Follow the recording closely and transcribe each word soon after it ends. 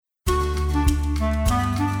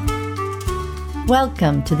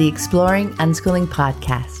Welcome to the Exploring Unschooling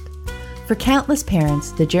podcast. For countless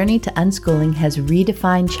parents, the journey to unschooling has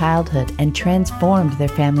redefined childhood and transformed their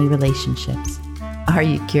family relationships. Are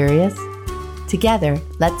you curious? Together,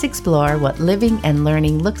 let's explore what living and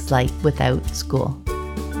learning looks like without school.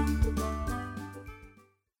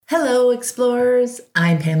 Hello, explorers.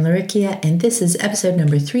 I'm Pam Laricchia, and this is episode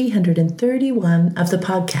number 331 of the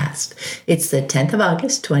podcast. It's the 10th of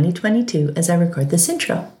August, 2022, as I record this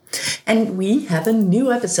intro. And we have a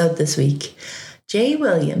new episode this week. Jay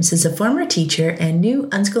Williams is a former teacher and new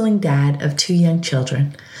unschooling dad of two young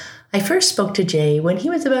children. I first spoke to Jay when he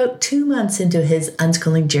was about 2 months into his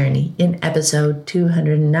unschooling journey in episode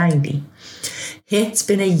 290. It's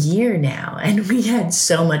been a year now, and we had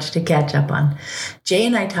so much to catch up on. Jay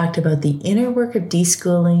and I talked about the inner work of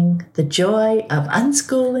deschooling, the joy of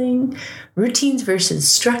unschooling, routines versus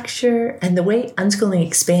structure, and the way unschooling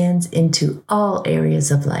expands into all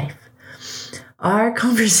areas of life. Our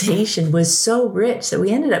conversation was so rich that we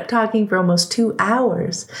ended up talking for almost 2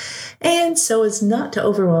 hours. And so as not to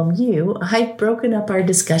overwhelm you, I've broken up our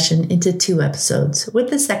discussion into 2 episodes, with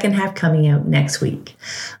the second half coming out next week.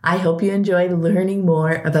 I hope you enjoy learning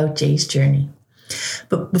more about Jay's journey.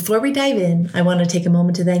 But before we dive in, I want to take a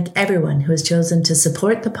moment to thank everyone who has chosen to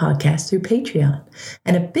support the podcast through Patreon.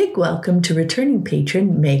 And a big welcome to returning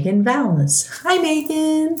patron Megan Valnes. Hi,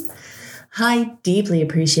 Megan! I deeply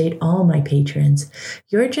appreciate all my patrons.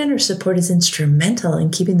 Your generous support is instrumental in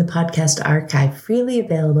keeping the podcast archive freely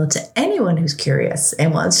available to anyone who's curious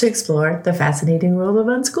and wants to explore the fascinating world of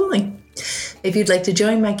unschooling. If you'd like to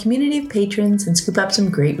join my community of patrons and scoop up some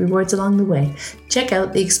great rewards along the way, check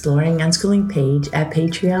out the Exploring Unschooling page at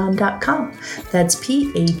patreon.com. That's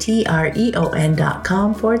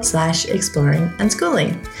patreon.com/exploring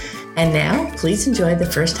unschooling. And now, please enjoy the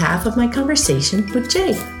first half of my conversation with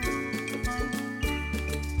Jay.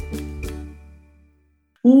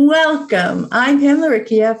 Welcome. I'm Pam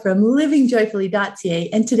Laricchia from livingjoyfully.ca,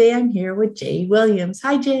 and today I'm here with Jay Williams.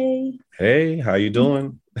 Hi, Jay. Hey, how you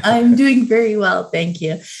doing? I'm doing very well, thank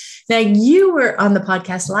you. Now, you were on the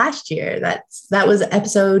podcast last year. That was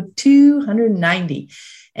episode 290,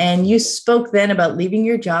 and you spoke then about leaving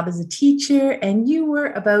your job as a teacher, and you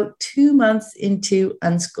were about 2 months into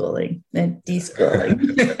unschooling and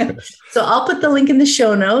deschooling. So I'll put the link in the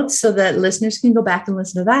show notes so that listeners can go back and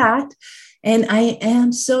listen to that. And I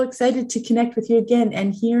am so excited to connect with you again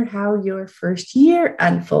and hear how your first year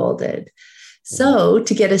unfolded. So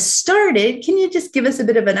to get us started, can you just give us a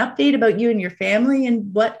bit of an update about you and your family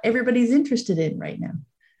and what everybody's interested in right now?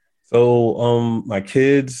 So my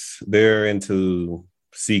kids, they're into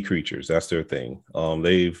sea creatures. That's their thing.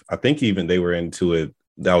 I think even they were into it.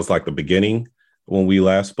 That was like the beginning when we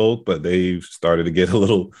last spoke, but they've started to get a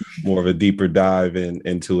little more of a deeper dive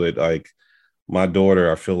into it. Like my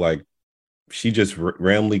daughter, I feel like she just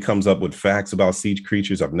randomly comes up with facts about sea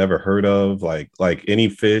creatures I've never heard of, like any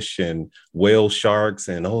fish and whale sharks.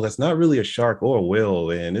 And, oh, that's not really a shark or a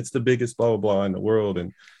whale. And it's the biggest blah, blah, blah in the world.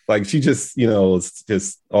 And like, she just, it's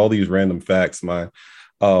just all these random facts. So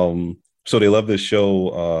they love this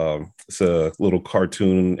show. It's a little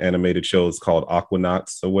cartoon animated show. It's called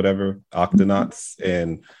Aquanauts or whatever, Octonauts.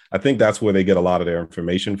 And I think that's where they get a lot of their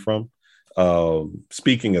information from.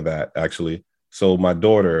 Speaking of that, actually, so my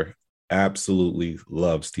daughter absolutely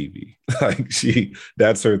loves TV. Like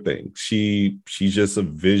that's her thing. She's just a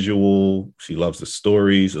visual. She loves the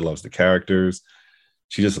stories. She loves the characters.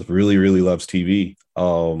 She just really, really loves TV.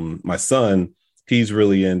 My son, he's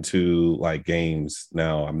really into like games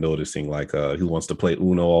now. I'm noticing like he wants to play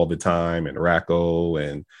Uno all the time and Racco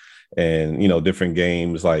and different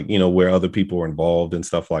games like where other people are involved and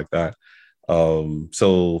stuff like that.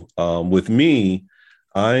 So with me,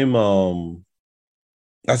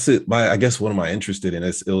 that's it. I guess what am I interested in?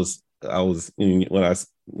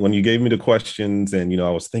 When you gave me the questions and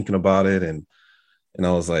I was thinking about it and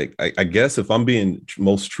I was like, I guess if I'm being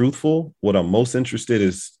most truthful, what I'm most interested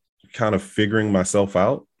is kind of figuring myself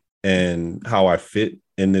out and how I fit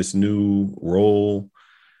in this new role,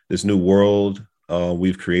 this new world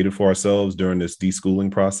we've created for ourselves during this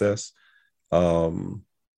deschooling process. What's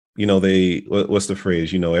the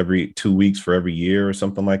phrase? Every 2 weeks for every year or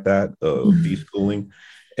something like that of deschooling.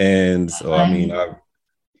 And so, I've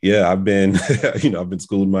been, I've been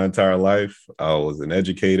schooled my entire life. I was an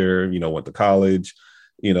educator, went to college,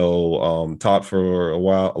 taught for a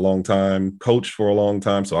long time, coached for a long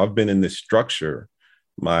time. So I've been in this structure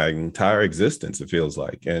my entire existence, it feels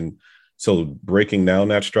like. And so breaking down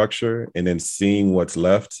that structure and then seeing what's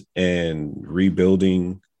left and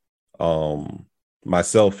rebuilding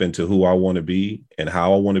myself into who I want to be and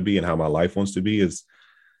how I want to be and how my life wants to be it's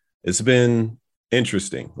been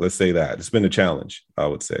interesting. Let's say that. It's been a challenge, I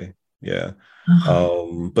would say. Yeah.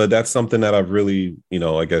 Oh, But that's something that I've really,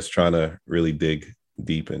 I guess trying to really dig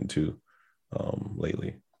deep into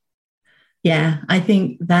lately. yeah, I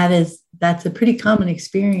think that's a pretty common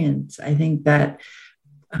experience. I think that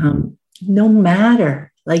no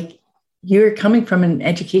matter, like, you're coming from an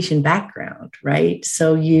education background, right?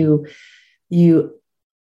 So you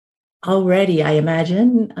already, I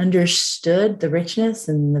imagine, understood the richness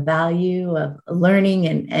and the value of learning,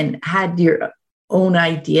 and had your own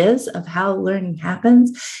ideas of how learning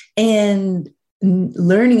happens. And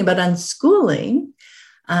learning about unschooling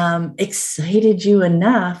excited you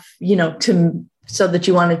enough, to so that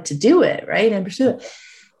you wanted to do it, right? And pursue it.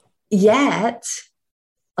 Yet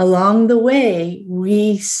along the way,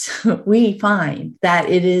 we find that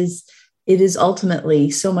it is ultimately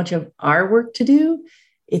so much of our work to do.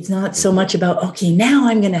 It's not so much about, okay, now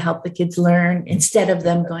I'm going to help the kids learn instead of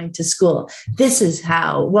them going to school. This is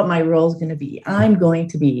what my role is going to be. I'm going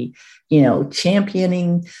to be,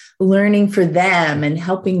 championing learning for them and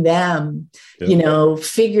helping them,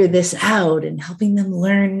 figure this out, and helping them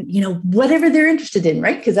learn, whatever they're interested in,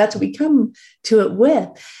 right? Because that's what we come to it with.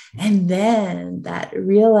 And then that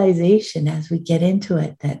realization as we get into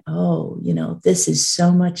it that, this is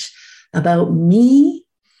so much about me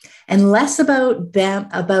and less about them,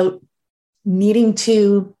 about needing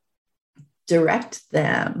to direct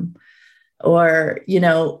them, or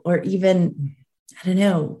even, I don't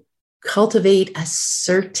know, cultivate a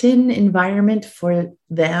certain environment for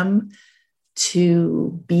them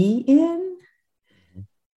to be in.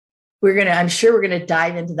 I'm sure we're going to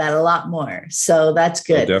dive into that a lot more. So that's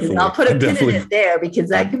good. I'll put a pin in it there, because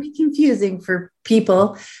that can be confusing for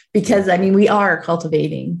people, because we are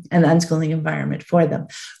cultivating an unschooling environment for them.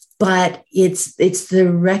 But it's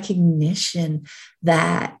the recognition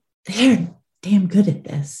that they're damn good at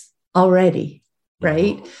this already,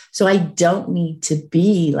 right? Mm-hmm. So I don't need to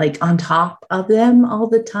be like on top of them all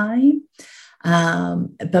the time,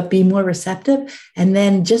 but be more receptive. And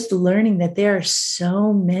then just learning that there are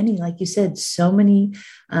so many, like you said, so many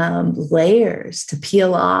layers to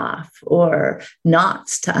peel off, or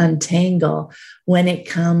knots to untangle when it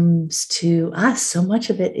comes to us. So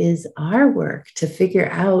much of it is our work to figure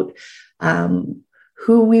out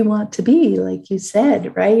who we want to be, like you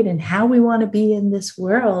said, right? And how we want to be in this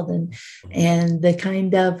world, and the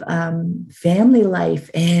kind of family life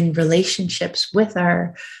and relationships with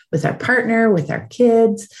our partner, with our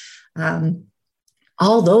kids.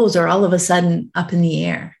 All those are all of a sudden up in the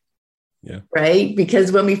air. Yeah. Right.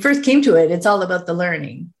 Because when we first came to it, it's all about the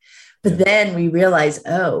learning. But then we realize,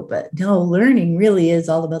 but no, learning really is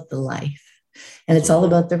all about the life. And it's all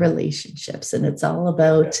about the relationships. And it's all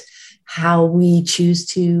about how we choose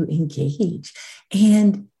to engage.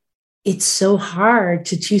 And it's so hard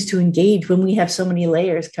to choose to engage when we have so many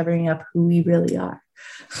layers covering up who we really are.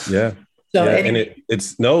 Yeah. So anyway. And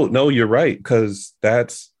it's no, you're right. Because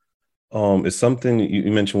that's it's something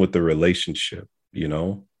you mentioned with the relationship,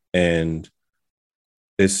 and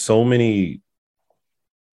there's so many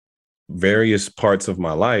various parts of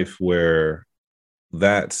my life where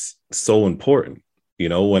that's so important.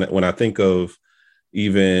 When I think of,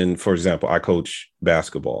 even, for example, I coach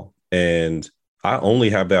basketball, and I only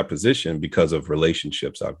have that position because of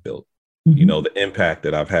relationships I've built, the impact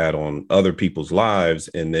that I've had on other people's lives.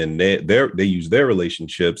 And then they use their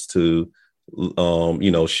relationships to,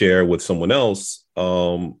 share with someone else,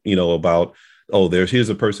 about, here's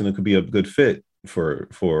a person who could be a good fit for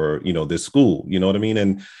this school, you know what I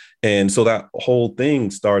mean? And so that whole thing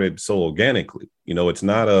started so organically. It's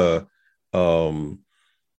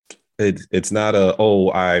not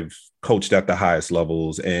I've coached at the highest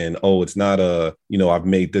levels, and it's not I've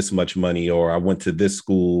made this much money, or I went to this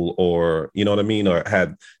school, or you know what I mean, or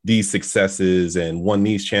had these successes and won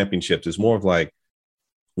these championships. It's more of like,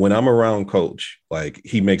 when I'm around Coach, like,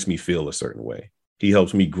 he makes me feel a certain way. He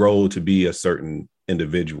helps me grow to be a certain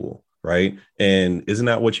individual, right? And isn't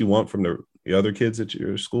that what you want from the other kids at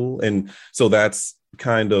your school? And so that's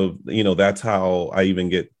kind of, that's how I even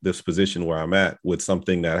get this position where I'm at, with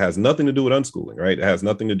something that has nothing to do with unschooling, right? It has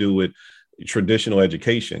nothing to do with traditional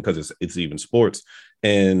education, because it's even sports.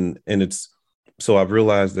 And it's, so I've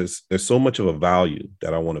realized there's so much of a value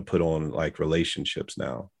that I want to put on, like, relationships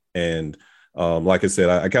now. And like I said,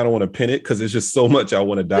 I kind of want to pin it, because there's just so much I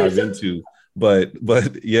want to dive into. But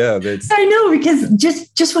yeah, I know, because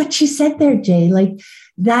just what you said there, Jay, like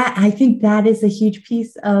that, I think that is a huge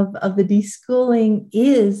piece of the deschooling,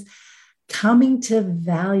 is coming to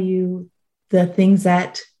value the things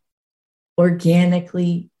that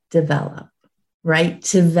organically develop, right?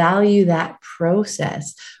 To value that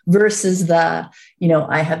process versus the,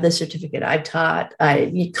 I have this certificate, I've taught,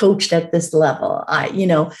 I coached at this level,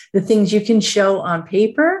 the things you can show on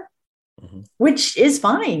paper, which is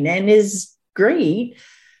fine and is great.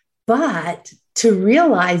 But to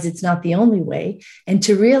realize it's not the only way, and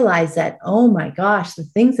to realize that, oh my gosh, the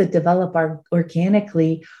things that develop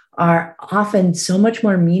organically are often so much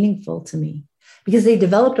more meaningful to me because they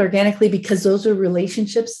developed organically because those are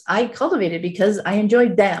relationships I cultivated because I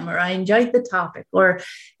enjoyed them or I enjoyed the topic, or,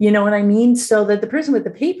 you know what I mean? So that the person with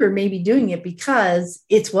the paper may be doing it because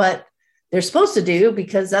it's what they're supposed to do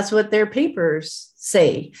because that's what their papers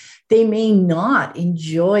say. They may not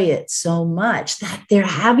enjoy it so much that they're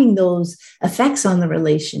having those effects on the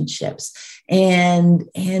relationships, and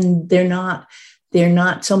they're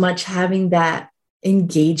not so much having that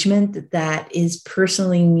engagement that is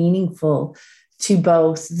personally meaningful to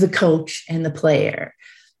both the coach and the player.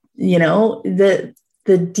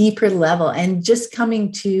 The deeper level, and just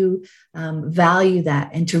coming to value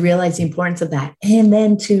that and to realize the importance of that, and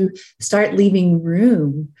then to start leaving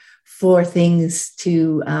room for things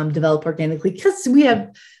to develop organically, because we have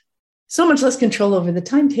so much less control over the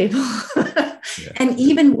timetable and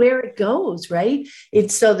even where it goes, right?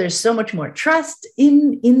 There's so much more trust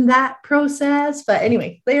in that process. But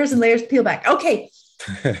anyway, layers and layers, peel back. Okay.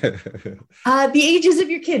 The ages of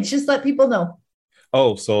your kids, just let people know.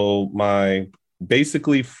 Oh, so my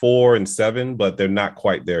basically 4 and 7, but they're not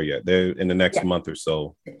quite there yet. They're in the next month or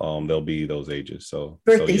so. They'll be those ages. So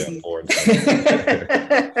birthday season. 4 and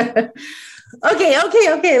 7.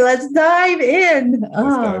 Okay. Let's dive in.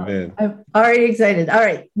 I'm already excited. All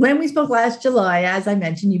right. When we spoke last July, as I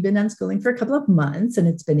mentioned, you've been unschooling for a couple of months, and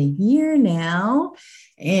it's been a year now.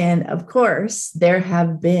 And of course, there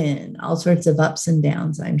have been all sorts of ups and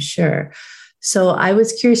downs, I'm sure. So I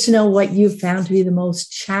was curious to know what you found to be the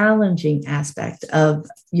most challenging aspect of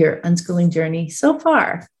your unschooling journey so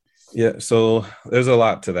far. Yeah, so there's a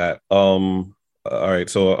lot to that. All right,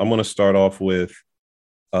 so I'm going to start off with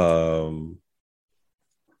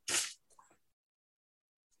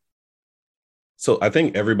so I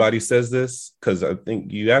think everybody says this because I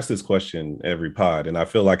think you ask this question every pod, and I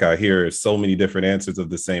feel like I hear so many different answers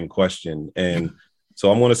of the same question. And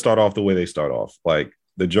so I'm going to start off the way they start off. Like,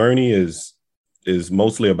 the journey is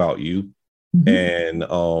mostly about you. And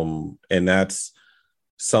that's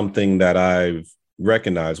something that I've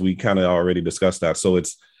recognized. We kind of already discussed that. So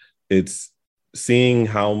it's seeing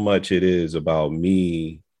how much it is about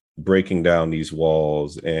me breaking down these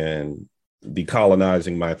walls and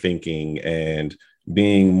decolonizing my thinking and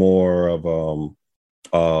being more of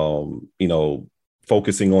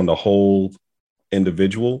focusing on the whole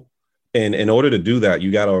individual. And in order to do that,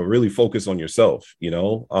 you got to really focus on yourself.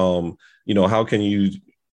 How can you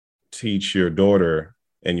teach your daughter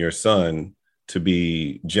and your son to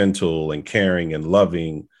be gentle and caring and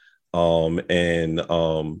loving, being,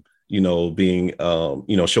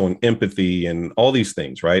 showing empathy and all these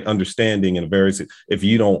things, right? Understanding and if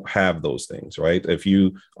you don't have those things, right? If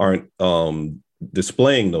you aren't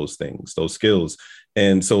displaying those things, those skills.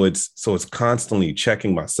 And so it's constantly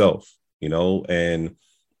checking myself,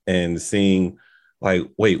 and seeing, like,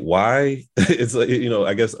 wait, why? It's like,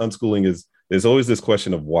 I guess unschooling there's always this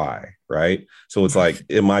question of why, right? So it's like,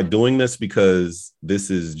 am I doing this because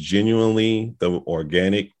this is genuinely the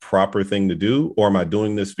organic, proper thing to do? Or am I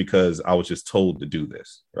doing this because I was just told to do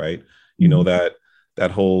this, right?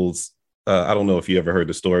 That holds, I don't know if you ever heard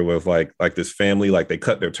the story where like this family, like they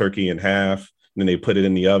cut their turkey in half and then they put it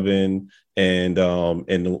in the oven. And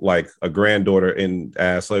like a granddaughter and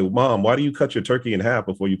asked, like, Mom, why do you cut your turkey in half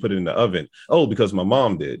before you put it in the oven? Oh, because my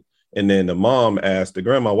mom did. And then the mom asked the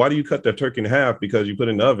grandma, why do you cut that turkey in half? Because you put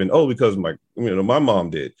it in the oven. Oh, because my mom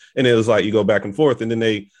did. And it was like, you go back and forth. And then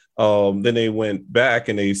they went back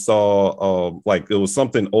and they saw like it was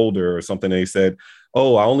something older or something. They said,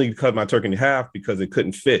 oh, I only cut my turkey in half because it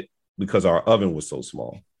couldn't fit because our oven was so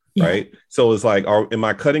small. Yeah. Right. So it's like, am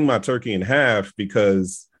I cutting my turkey in half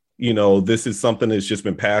because this is something that's just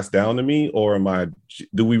been passed down to me, or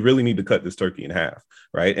do we really need to cut this turkey in half?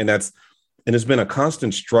 Right. And it's been a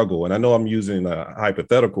constant struggle. And I know I'm using a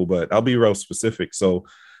hypothetical, but I'll be real specific. So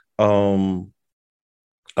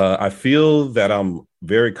I feel that I'm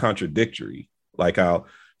very contradictory. Like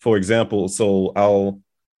for example,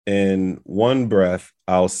 in one breath,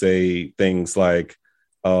 I'll say things like,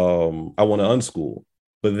 I want to unschool.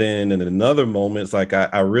 But then in another moment, it's like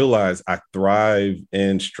I realize I thrive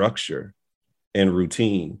in structure and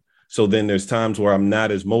routine. So then there's times where I'm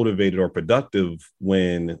not as motivated or productive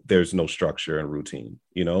when there's no structure and routine,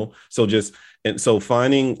 So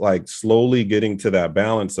finding, like, slowly getting to that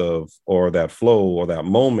balance or that flow or that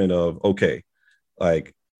moment of, okay,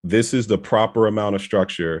 like this is the proper amount of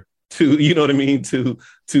structure to, you know what I mean, to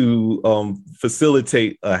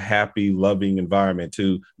facilitate a happy, loving environment,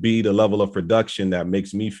 to be the level of production that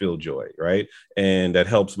makes me feel joy, right? And that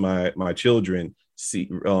helps my children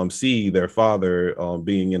see their father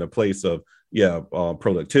being in a place of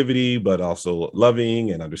productivity, but also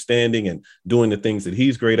loving and understanding and doing the things that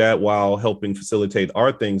he's great at while helping facilitate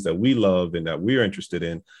our things that we love and that we're interested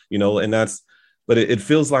in, you know. And that's, but it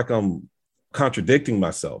feels like I'm contradicting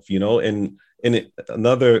myself, you know. And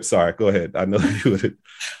sorry, go ahead. I know you would.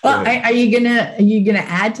 Well, are you gonna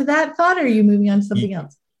add to that thought, or are you moving on to something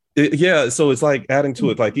else? Yeah. So it's like adding to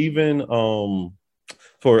it, like even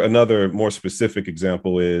for another more specific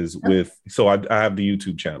example is with, so I have the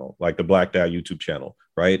YouTube channel, like the Black Dad YouTube channel,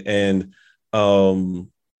 right? And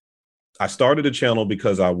I started a channel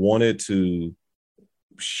because I wanted to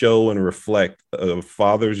show and reflect a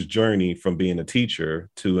father's journey from being a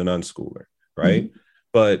teacher to an unschooler, right? Mm-hmm.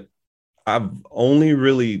 But I've only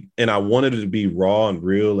really, and I wanted it to be raw and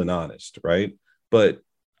real and honest, right? But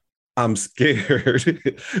I'm scared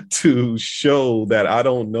to show that I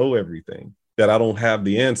don't know everything, that I don't have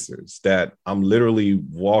the answers, that I'm literally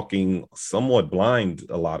walking somewhat blind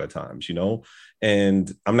a lot of times, you know.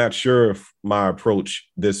 And I'm not sure if my approach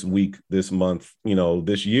this week, this month, you know,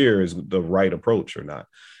 this year is the right approach or not.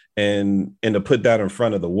 And to put that in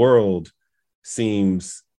front of the world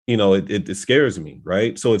seems, you know, it scares me,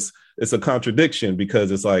 right? So it's a contradiction, because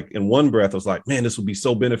it's like in one breath, I was like, man, this would be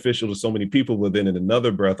so beneficial to so many people. But then in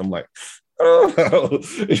another breath, I'm like, oh,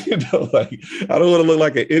 you know, like I don't want to look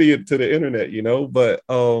like an idiot to the internet, you know. But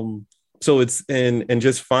so it's and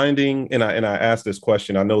just finding, and I asked this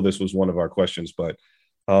question. I know this was one of our questions, but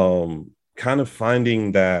kind of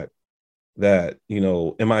finding that, you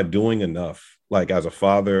know, am I doing enough? Like as a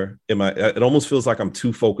father, it almost feels like I'm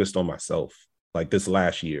too focused on myself. Like this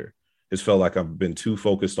last year, it's felt like I've been too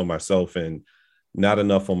focused on myself and not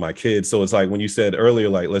enough on my kids. So it's like when you said earlier,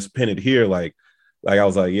 like, let's pin it here, like I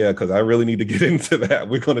was like, yeah, because I really need to get into that.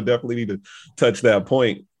 We're going to definitely need to touch that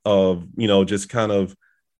point of, you know, just kind of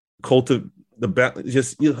cultivate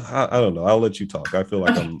just, you know, I don't know. I'll let you talk. I feel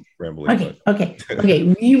like I'm rambling.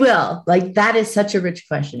 Okay. We will. Like, that is such a rich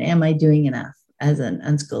question. Am I doing enough as an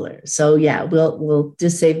unschooler? So yeah, we'll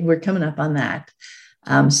just say we're coming up on that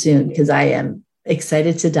soon, because I am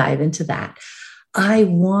excited to dive into that. I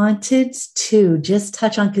wanted to just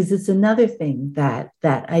touch on, because it's another thing that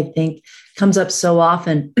I think comes up so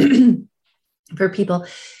often for people,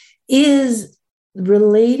 is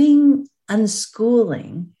relating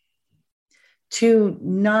unschooling to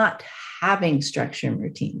not having structure and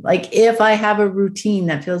routine. Like, if I have a routine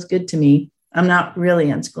that feels good to me, I'm not really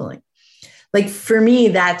unschooling. Like, for me,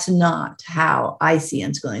 that's not how I see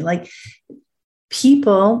unschooling. Like,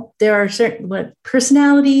 people, there are certain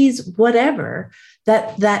personalities, whatever,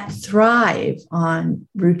 that thrive on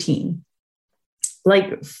routine.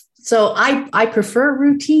 Like, so I prefer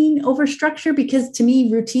routine over structure, because to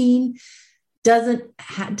me, routine doesn't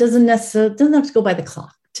have to go by the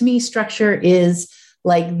clock. To me, structure is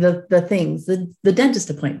like the things, the dentist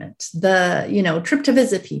appointment, the, you know, trip to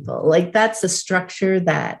visit people. Like, that's the structure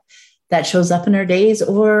that shows up in our days,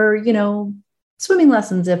 or, you know, swimming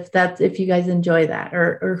lessons, if you guys enjoy that,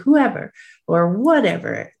 or whoever, or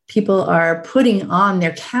whatever people are putting on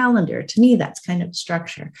their calendar. To me, that's kind of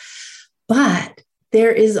structure. But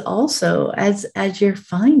there is also, as you're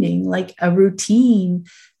finding, like a routine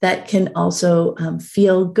that can also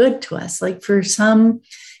feel good to us. Like, for some,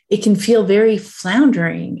 it can feel very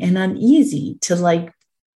floundering and uneasy to, like,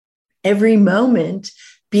 every moment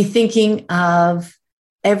be thinking of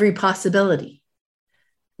every possibility,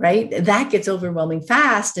 right? That gets overwhelming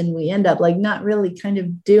fast, and we end up like not really kind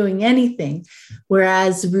of doing anything.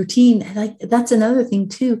 Whereas routine, like, that's another thing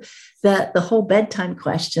too, that the whole bedtime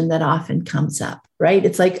question that often comes up, right?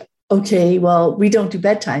 It's like, okay, well, we don't do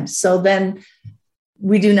bedtime, so then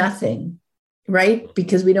we do nothing, right?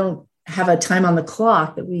 Because we don't have a time on the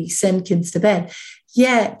clock that we send kids to bed.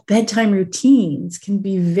 Yet bedtime routines can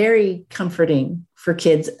be very comforting for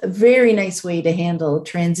kids, a very nice way to handle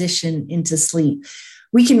transition into sleep.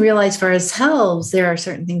 We can realize for ourselves, there are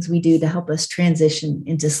certain things we do to help us transition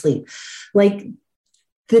into sleep. Like,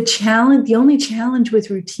 the only challenge with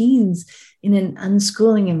routines in an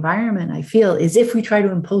unschooling environment, I feel, is if we try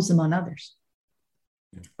to impose them on others,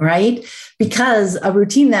 right? Because a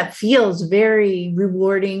routine that feels very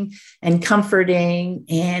rewarding and comforting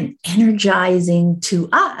and energizing to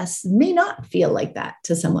us may not feel like that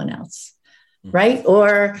to someone else, right?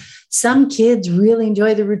 Or some kids really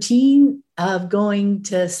enjoy the routine of going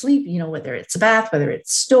to sleep, you know, whether it's a bath, whether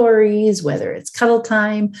it's stories, whether it's cuddle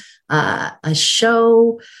time, a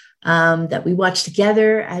show, that we watch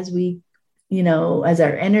together as we, as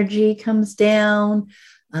our energy comes down,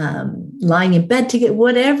 lying in bed to get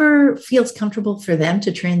whatever feels comfortable for them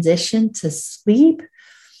to transition to sleep.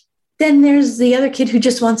 Then there's the other kid who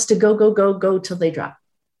just wants to go till they drop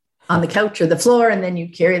on the couch or the floor, and then you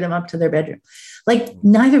carry them up to their bedroom. Like,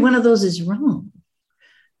 neither one of those is wrong,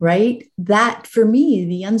 right? That, for me,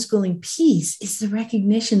 the unschooling piece is the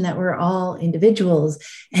recognition that we're all individuals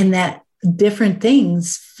and that different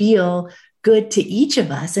things feel good to each of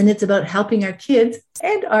us. And it's about helping our kids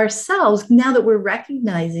and ourselves, now that we're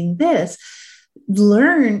recognizing this,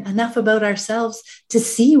 learn enough about ourselves to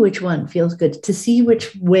see which one feels good, to see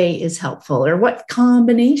which way is helpful or what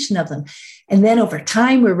combination of them. And then over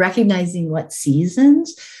time, we're recognizing what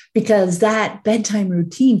seasons, because that bedtime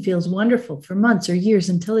routine feels wonderful for months or years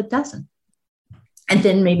until it doesn't. And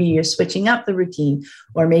then maybe you're switching up the routine,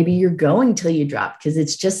 or maybe you're going till you drop because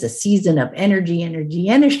it's just a season of energy.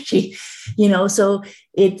 So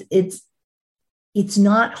it's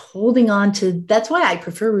not holding on to. That's why I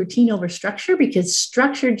prefer routine over structure, because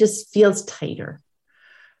structure just feels tighter,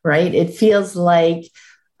 right? It feels like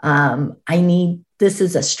this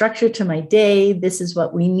is a structure to my day. This is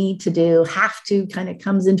what we need to do. Have to kind of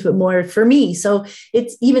comes into it more for me. So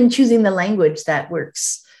it's even choosing the language that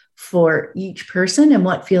works for each person and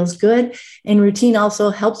what feels good. And routine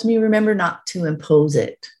also helps me remember not to impose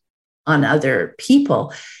it on other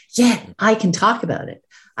people. Yet I can talk about it.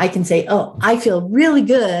 I can say, oh, I feel really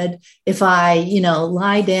good if I,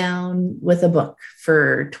 lie down with a book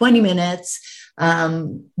for 20 minutes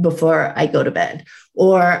before I go to bed,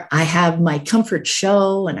 or I have my comfort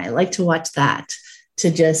show and I like to watch that to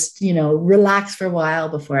just, relax for a while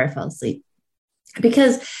before I fall asleep.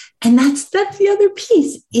 And that's the other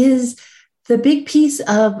piece, is the big piece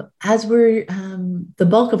of, as we're the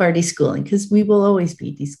bulk of our deschooling, because we will always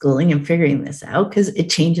be deschooling and figuring this out because it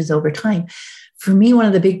changes over time. For me, one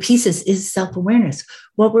of the big pieces is self-awareness.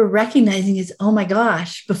 What we're recognizing is, oh my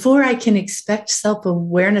gosh, before I can expect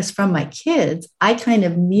self-awareness from my kids, I kind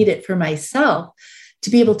of need it for myself to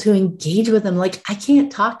be able to engage with them. Like, I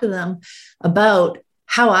can't talk to them about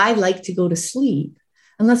how I like to go to sleep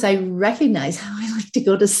unless I recognize how I like to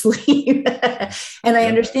go to sleep and I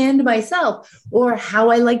understand myself, or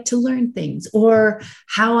how I like to learn things, or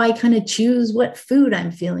how I kind of choose what food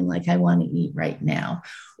I'm feeling like I want to eat right now,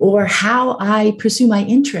 or how I pursue my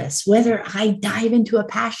interests, whether I dive into a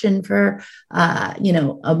passion for,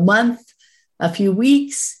 a month, a few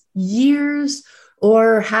weeks, years,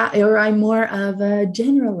 or I'm more of a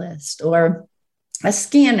generalist or a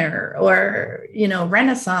scanner or,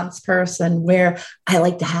 Renaissance person, where I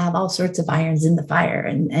like to have all sorts of irons in the fire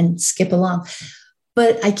and skip along.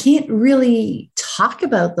 But I can't really talk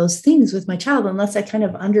about those things with my child unless I kind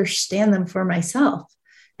of understand them for myself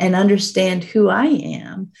and understand who I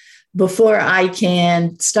am before I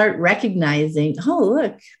can start recognizing, oh,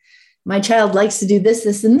 look, my child likes to do this,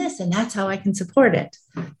 this, and this, and that's how I can support it.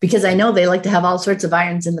 Because I know they like to have all sorts of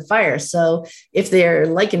irons in the fire. So if they're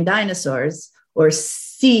liking dinosaurs or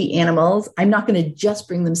sea animals, I'm not going to just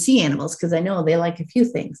bring them sea animals because I know they like a few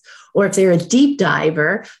things. Or if they're a deep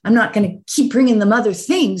diver, I'm not going to keep bringing them other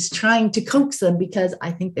things, trying to coax them because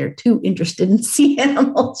I think they're too interested in sea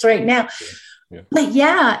animals right now. Yeah. But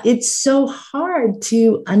yeah, it's so hard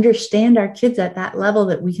to understand our kids at that level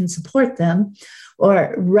that we can support them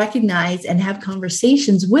or recognize and have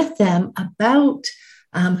conversations with them about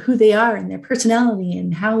who they are and their personality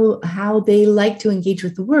and how they like to engage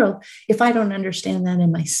with the world, if I don't understand that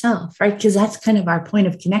in myself, right? Because that's kind of our point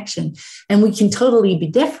of connection. And we can totally be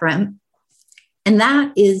different. And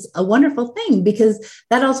that is a wonderful thing, because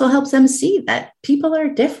that also helps them see that people are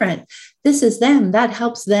different. This is them. That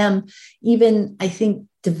helps them even, I think,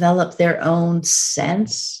 develop their own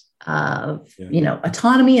sense of,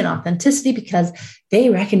 autonomy and authenticity, because they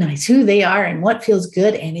recognize who they are and what feels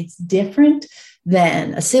good. And it's different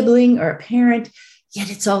than a sibling or a parent, yet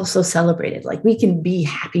it's also celebrated. Like, we can be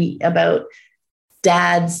happy about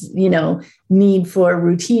dad's, need for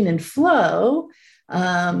routine and flow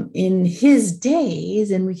in his days,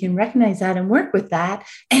 and we can recognize that and work with that.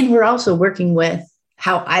 And we're also working with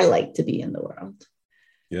how I like to be in the world.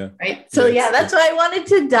 Yeah. Right. So that's why I wanted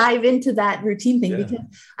to dive into that routine thing, because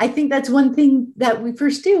I think that's one thing that we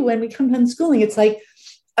first do when we come to unschooling. It's like,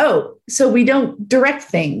 oh, so we don't direct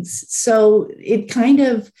things. So it kind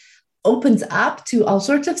of opens up to all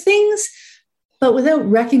sorts of things, but without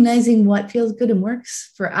recognizing what feels good and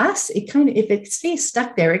works for us, it kind of, if it stays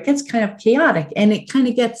stuck there, it gets kind of chaotic, and it kind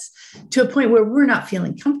of gets to a point where we're not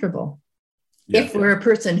feeling comfortable. Yeah. If we're a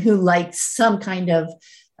person who likes some kind of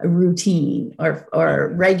a routine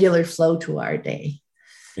or regular flow to our day.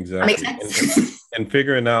 Exactly. and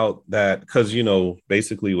figuring out that, because,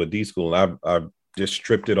 basically with D-School, I've just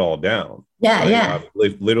stripped it all down. Yeah. Right? Yeah. I've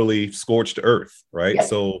literally scorched earth. Right. Yep.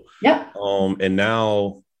 So, Yep. and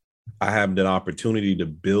now I have the opportunity to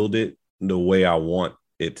build it the way I want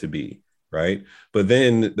it to be. Right. But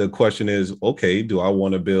then the question is, okay, do I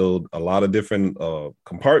want to build a lot of different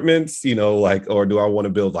compartments, or do I want to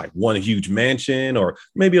build like one huge mansion, or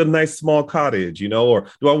maybe a nice small cottage, or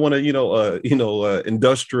do I want to,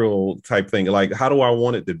 industrial type thing? Like, how do I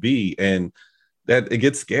want it to be? And that it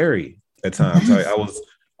gets scary at times. I was,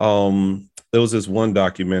 there was this one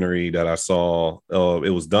documentary that I saw.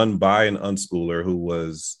 It was done by an unschooler who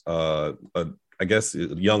was, I guess,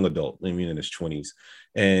 a young adult, in his 20s.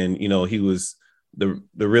 And, he was the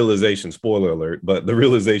realization, spoiler alert, but the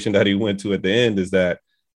realization that he went to at the end is that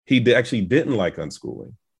he actually didn't like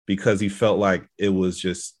unschooling because he felt like it was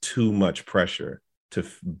just too much pressure to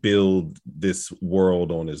build this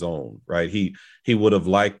world on his own. Right. He would have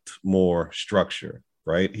liked more structure.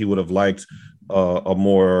 Right. He would have liked a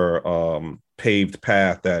more paved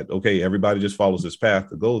path that, okay, everybody just follows this path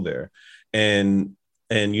to go there. And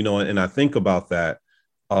I think about that.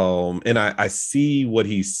 And I see what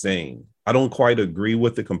he's saying. I don't quite agree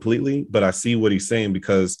with it completely, but I see what he's saying,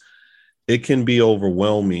 because it can be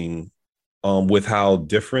overwhelming with how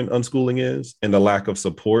different unschooling is and the lack of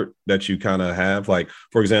support that you kind of have. Like,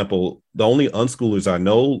 for example, the only unschoolers I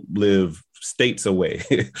know live states away.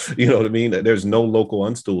 You know what I mean? There's no local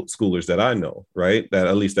unschoolers that I know, right? That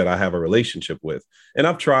at least that I have a relationship with. And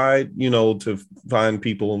I've tried, to find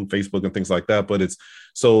people on Facebook and things like that, but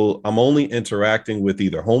so I'm only interacting with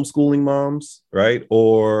either homeschooling moms, right?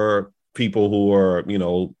 Or people who are,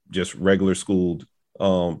 just regular schooled,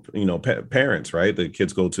 parents, right? The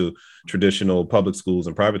kids go to traditional public schools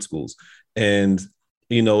and private schools. And,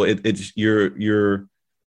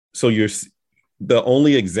 the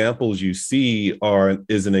only examples you see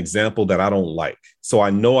is an example that I don't like. So I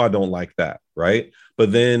know I don't like that. Right.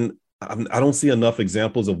 But then I don't see enough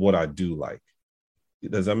examples of what I do like.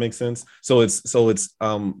 Does that make sense? So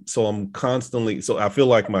I'm constantly, so I feel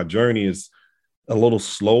like my journey is a little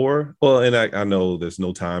slower. Well, and I know there's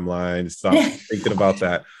no timeline. Stop thinking about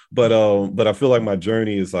that. But I feel like my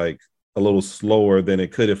journey is like a little slower than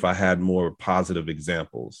it could if I had more positive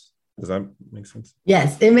examples. Does that make sense?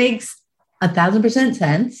 Yes, it makes 1,000%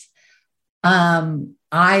 sense.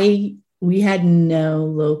 We had no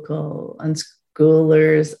local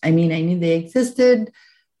unschoolers. I knew they existed.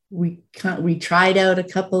 We tried out a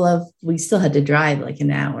couple of, we still had to drive like an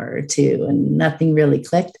hour or two and nothing really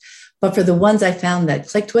clicked. But for the ones I found that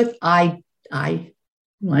clicked with, I'm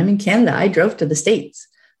in Canada. I drove to the States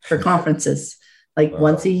for conferences like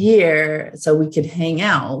once a year so we could hang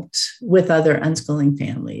out with other unschooling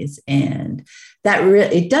families. And that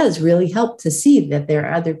it does really help to see that there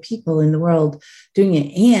are other people in the world doing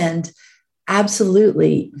it, and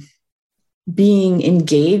absolutely being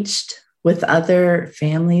engaged with other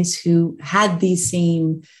families who had the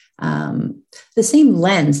same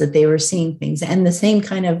lens that they were seeing things and the same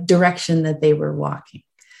kind of direction that they were walking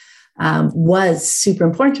was super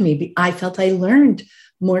important to me. I felt I learned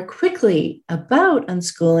more quickly about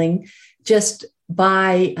unschooling just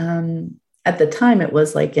by, at the time, it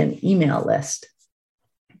was like an email list,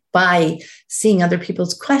 by seeing other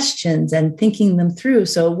people's questions and thinking them through.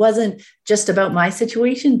 So it wasn't just about my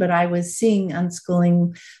situation, but I was seeing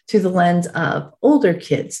unschooling through the lens of older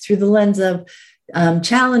kids, through the lens of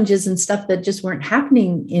challenges and stuff that just weren't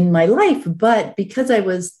happening in my life. But because I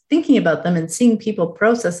was thinking about them and seeing people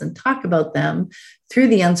process and talk about them through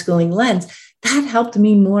the unschooling lens, that helped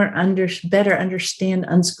me better understand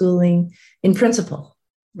unschooling in principle,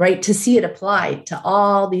 right? To see it applied to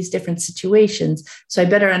all these different situations. So I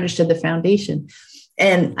better understood the foundation.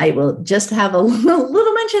 And I will just have a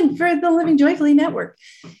little mention for the Living Joyfully Network,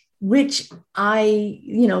 which I,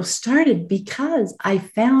 started because I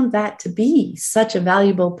found that to be such a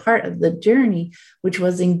valuable part of the journey, which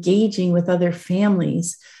was engaging with other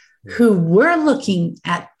families who were looking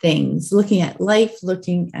at things, looking at life,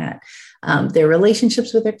 looking at their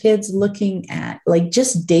relationships with their kids, looking at like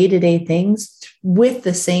just day-to-day things with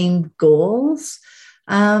the same goals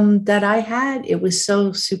that I had. It was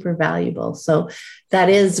so super valuable. So that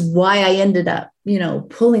is why I ended up,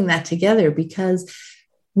 pulling that together, because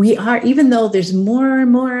we are, even though there's more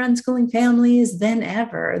and more unschooling families than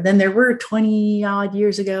there were 20 odd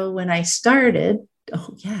years ago when I started.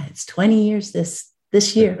 Oh yeah, it's 20 years this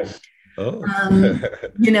year.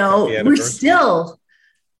 We're still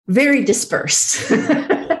very dispersed, so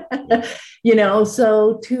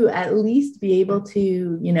to at least be able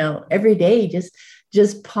to, every day just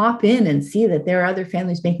just pop in and see that there are other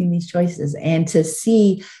families making these choices, and to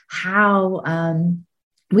see how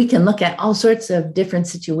we can look at all sorts of different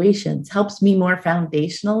situations helps me more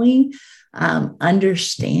foundationally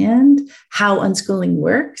understand how unschooling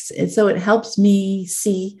works. And so it helps me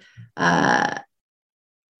see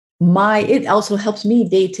it also helps me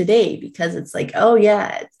day to day, because it's like, oh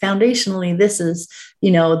yeah, foundationally, this is,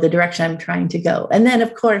 the direction I'm trying to go. And then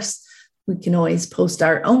of course, we can always post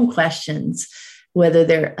our own questions, whether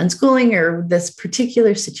they're unschooling or this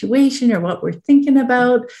particular situation or what we're thinking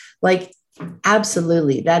about. Like,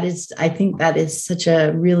 absolutely. I think that is such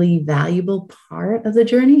a really valuable part of the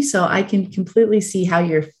journey. So I can completely see how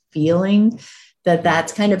you're feeling,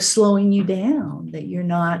 that's kind of slowing you down, that you're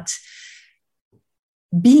not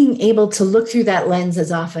being able to look through that lens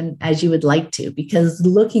as often as you would like to, because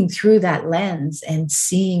looking through that lens and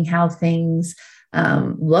seeing how things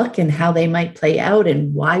look and how they might play out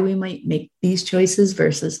and why we might make these choices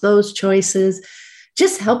versus those choices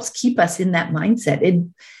just helps keep us in that mindset.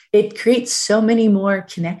 It creates so many more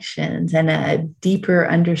connections and a deeper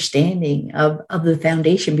understanding of the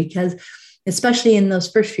foundation, because especially in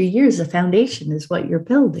those first few years, the foundation is what you're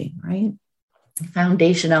building, right? The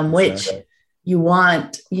foundation on which you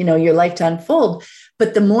want, your life to unfold.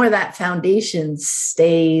 But the more that foundation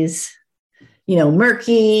stays,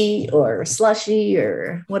 murky or slushy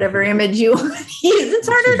or whatever image you want to use, it's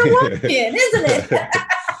harder to walk in, isn't it?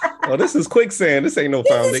 Well, this is quicksand. This ain't no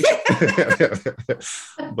foundation.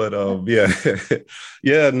 But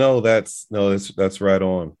that's right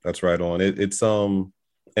on. That's right on. It's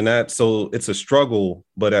a struggle,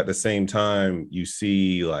 but at the same time, you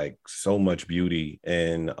see like so much beauty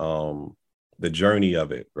in the journey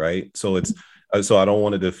of it, right? So I don't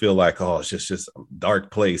want it to feel like, oh, it's just a dark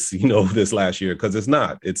place, this last year, because it's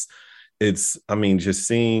not. It's just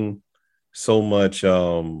seeing so much.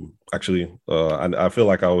 I feel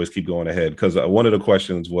like I always keep going ahead, because one of the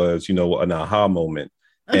questions was, an aha moment.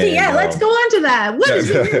 Okay, let's go on to that. What is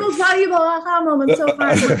your most valuable aha moment so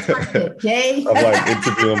far? Okay, I'm like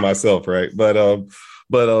interviewing myself, right?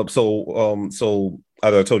 So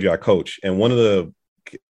as I told you, I coach, and one of the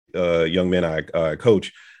young men I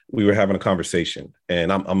coach, we were having a conversation,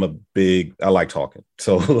 and I like talking.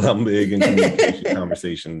 So I'm big in communication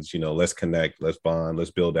conversations, let's connect, let's bond,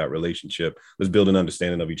 let's build that relationship, let's build an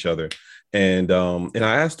understanding of each other. And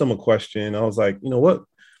I asked him a question. I was like, what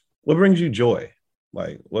brings you joy?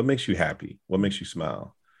 Like, what makes you happy? What makes you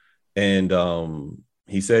smile? And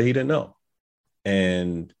he said he didn't know.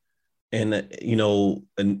 And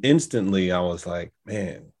instantly I was like,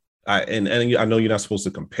 man, I know you're not supposed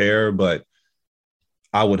to compare, but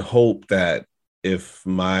I would hope that if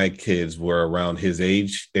my kids were around his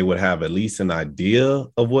age, they would have at least an idea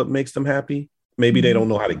of what makes them happy. Maybe they don't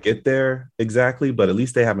know how to get there exactly, but at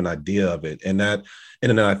least they have an idea of it. And then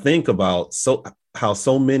I think about how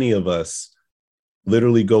so many of us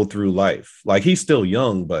literally go through life. Like, he's still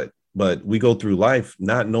young, but we go through life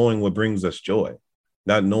not knowing what brings us joy,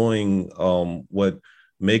 not knowing what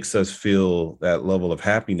makes us feel that level of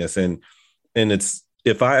happiness. And it's,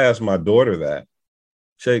 if I ask my daughter that,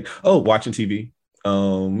 she's like, oh, watching TV,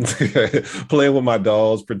 playing with my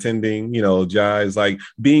dolls, pretending, Jai is like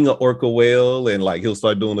being an orca whale, and like he'll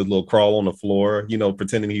start doing his little crawl on the floor,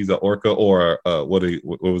 pretending he's an orca, or what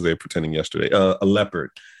was they pretending yesterday? A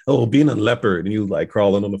leopard. Oh, being a leopard, and he was like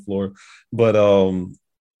crawling on the floor. But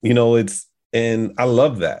and I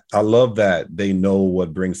love that. I love that they know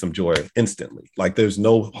what brings them joy instantly. Like, there's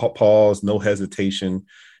no pause, no hesitation.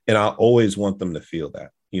 And I always want them to feel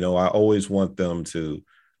that. I always want them to,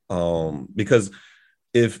 because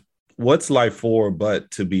what's life for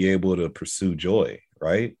but to be able to pursue joy,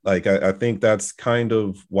 right? Like, I think that's kind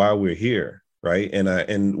of why we're here, right?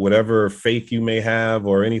 And whatever faith you may have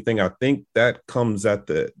or anything, I think that comes at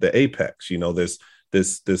the apex.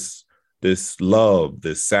 This love,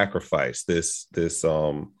 this sacrifice, this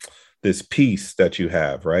peace that you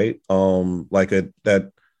have, right?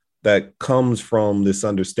 That comes from this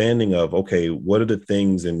understanding of, okay, what are the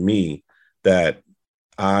things in me that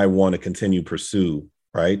I want to continue pursue,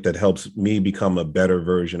 right? That helps me become a better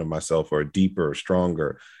version of myself, or a deeper,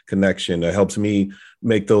 stronger connection that helps me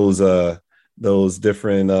make those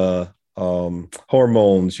different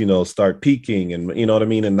hormones, start peaking, and what I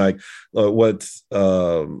mean, and like what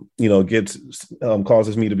gets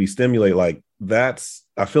causes me to be stimulated. Like,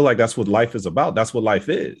 I feel like that's what life is about. That's what life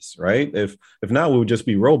is, right? If not, we would just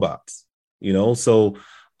be robots, So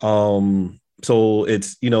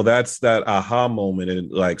it's that's that aha moment,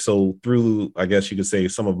 and like, so through, I guess you could say,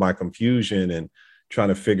 some of my confusion and trying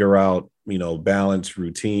to figure out balance,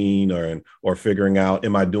 routine, or figuring out,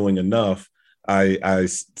 am I doing enough? I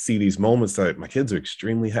see these moments that my kids are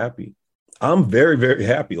extremely happy. I'm very, very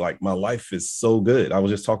happy. Like my life is so good. I was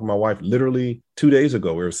just talking to my wife literally 2 days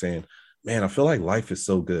ago. We were saying, man, I feel like life is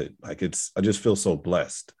so good. Like I just feel so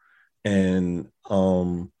blessed. And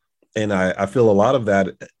I feel a lot of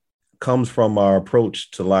that comes from our approach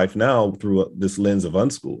to life now through this lens of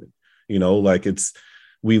unschooling. Like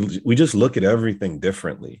we just look at everything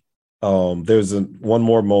differently. There's one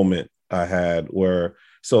more moment I had where,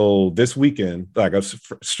 so this weekend, like I was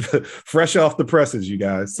fresh off the presses, you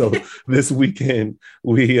guys. So this weekend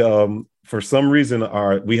we, for some reason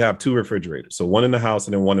we have 2 refrigerators. So one in the house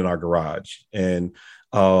and then one in our garage. And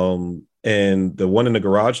the one in the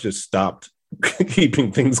garage just stopped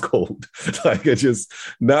keeping things cold. Like it just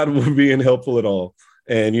not being helpful at all.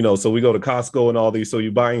 And, so we go to Costco and all these. So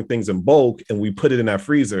you're buying things in bulk and we put it in that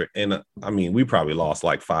freezer. And I mean, we probably lost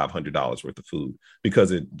like $500 worth of food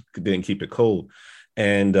because it didn't keep it cold.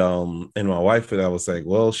 And my wife and I was like,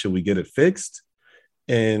 well, should we get it fixed?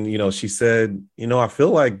 And, she said, I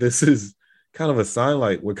feel like this is kind of a sign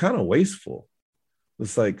like we're kind of wasteful.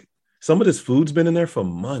 It's like some of this food's been in there for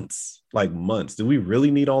months, like months. Do we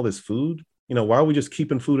really need all this food? Why are we just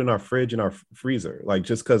keeping food in our fridge and our freezer? Like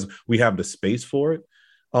just because we have the space for it.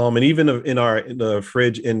 And even in the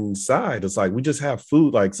fridge inside, it's like we just have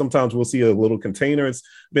food. Like sometimes we'll see a little container. It's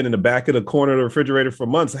been in the back of the corner of the refrigerator for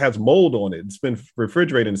months. It has mold on it. It's been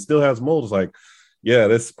refrigerated and it still has mold. It's like, yeah,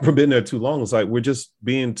 that's been there too long. It's like we're just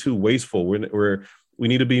being too wasteful. We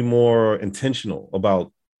need to be more intentional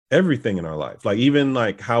about everything in our life. Like even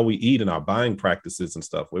like how we eat and our buying practices and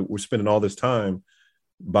stuff. We're spending all this time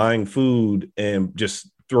buying food and just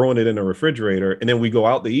throwing it in a refrigerator, and then we go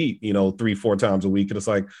out to eat, 3-4 times a week, and it's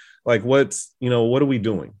like what's what are we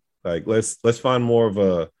doing? Like let's find more of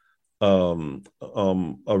a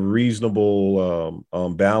reasonable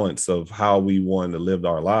balance of how we want to live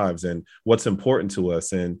our lives and what's important to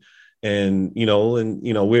us, and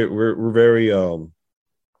we're very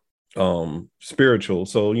spiritual.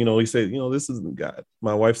 So he said, this isn't God.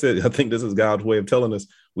 My wife said, I think this is God's way of telling us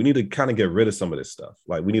we need to kind of get rid of some of this stuff.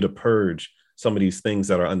 Like we need to purge some of these things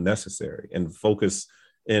that are unnecessary and focus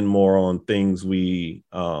in more on things that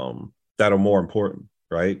are more important,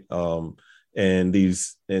 right? So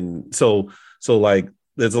like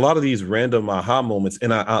there's a lot of these random aha moments,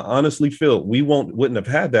 and I honestly feel we wouldn't have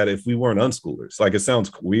had that if we weren't unschoolers. Like it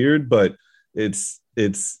sounds weird, but it's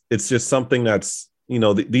just something that's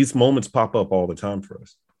these moments pop up all the time for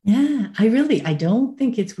us. Yeah, I don't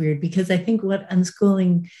think it's weird, because I think what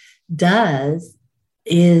unschooling does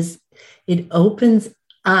is it opens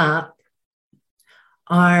up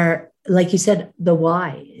like you said, the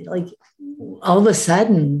why. Like all of a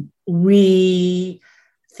sudden we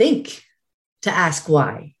think to ask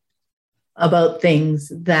why about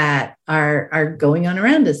things that are going on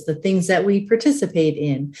around us, the things that we participate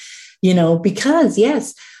in, because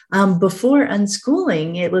yes, before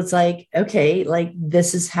unschooling, it was like, okay, like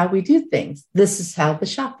this is how we do things. This is how the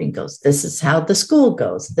shopping goes. This is how the school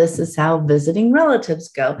goes. This is how visiting relatives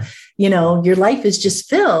go. Your life is just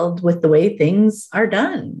filled with the way things are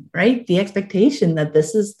done, right? The expectation that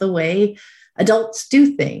this is the way adults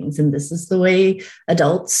do things, and this is the way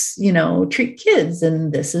adults, treat kids,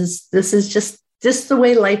 and this is just the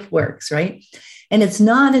way life works, right? And it's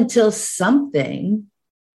not until something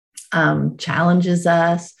challenges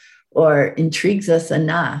us or intrigues us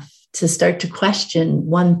enough to start to question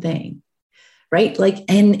one thing, right? Like,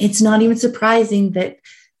 and it's not even surprising that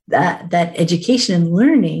education and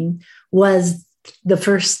learning was the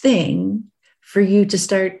first thing for you to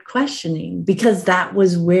start questioning, because that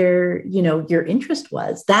was where, your interest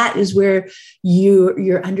was. That is where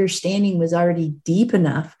your understanding was already deep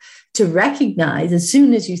enough to recognize, as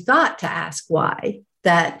soon as you thought to ask why,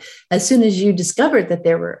 that as soon as you discovered that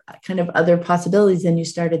there were kind of other possibilities and you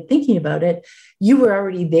started thinking about it, you were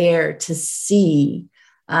already there to see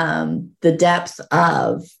the depth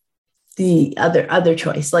of the other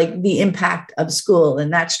choice, like the impact of school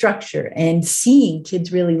and that structure, and seeing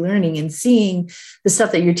kids really learning and seeing the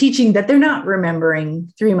stuff that you're teaching that they're not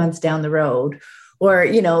remembering 3 months down the road, or,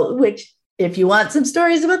 which, if you want some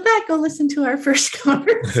stories about that, go listen to our first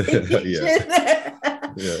conversation.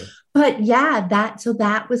 Yeah. But yeah,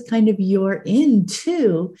 that was kind of your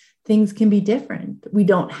into things can be different. We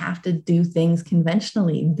don't have to do things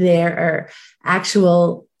conventionally. There are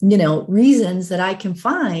actual, reasons that I can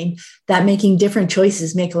find that making different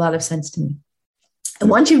choices make a lot of sense to me. And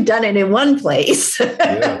once you've done it in one place, all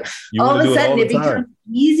of a sudden it becomes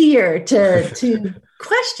easier to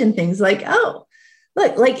question things like, oh,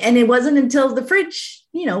 look, like, and it wasn't until the fridge,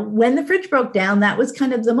 when the fridge broke down, that was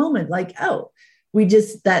kind of the moment, like, oh, we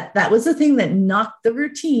just, that was the thing that knocked the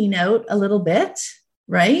routine out a little bit,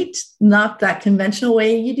 right? Knocked that conventional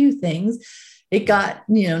way you do things. It got,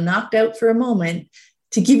 knocked out for a moment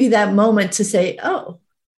to give you that moment to say, oh,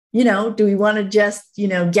 do we want to just,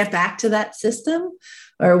 get back to that system?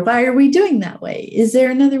 Or why are we doing that way? Is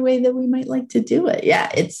there another way that we might like to do it?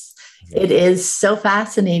 Yeah, it is so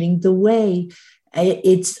fascinating the way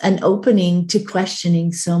it's an opening to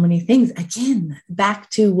questioning so many things. Again, back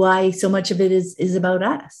to why so much of it is about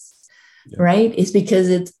us, right? It's because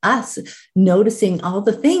it's us noticing all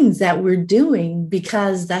the things that we're doing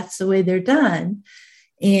because that's the way they're done.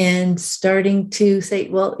 And starting to say,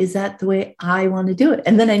 well, is that the way I want to do it?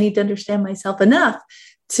 And then I need to understand myself enough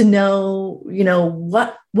to know,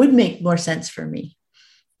 what would make more sense for me?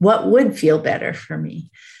 What would feel better for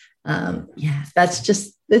me? That's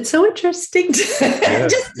just, it's so interesting to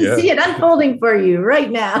see it unfolding for you right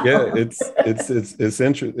now. Yeah, it's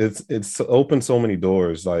interesting. It's opened so many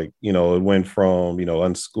doors. Like, it went from,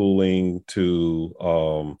 unschooling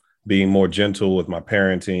to being more gentle with my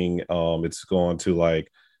parenting. It's gone to like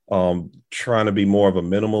trying to be more of a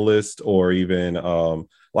minimalist, or even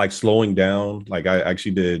like slowing down. Like I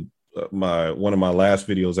actually did one of my last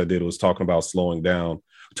videos I did was talking about slowing down,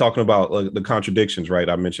 talking about the contradictions, right?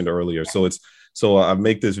 I mentioned earlier. So I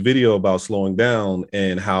make this video about slowing down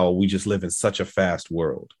and how we just live in such a fast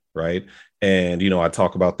world, right? And, I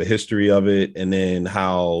talk about the history of it, and then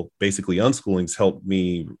how basically unschooling's helped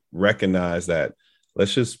me recognize that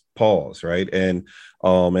let's just pause, right? And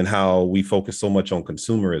how we focus so much on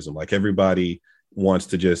consumerism. Like everybody wants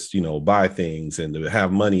to just, buy things and to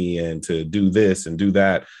have money and to do this and do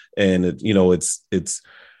that. And, it's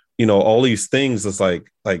all these things. It's like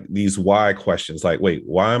these why questions, like, wait,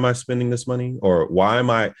 why am I spending this money? Or why am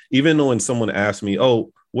I, even when someone asked me,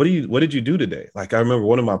 oh, what did you do today? Like, I remember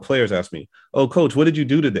one of my players asked me, oh, coach, what did you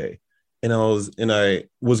do today? And I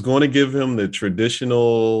was going to give him the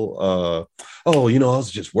traditional, I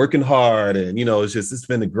was just working hard, and, it's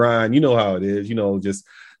been the grind, how it is,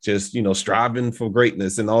 just striving for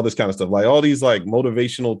greatness and all this kind of stuff, like all these like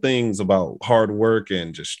motivational things about hard work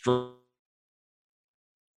and just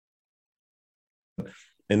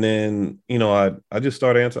and then, I just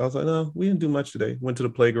started answering. I was like, no, we didn't do much today. Went to the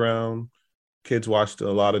playground. Kids watched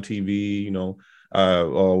a lot of TV,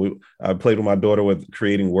 I played with my daughter with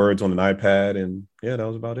creating words on an iPad, and that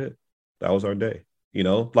was about it. That was our day,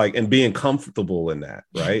 and being comfortable in that,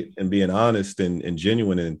 right? And being honest and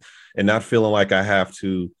genuine, and not feeling like I have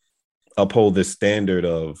to uphold this standard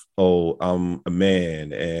of, oh, I'm a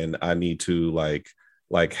man and I need to like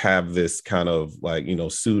have this kind of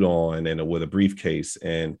suit on and with a briefcase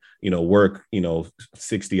and, work,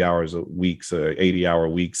 60 hours a weeks or 80-hour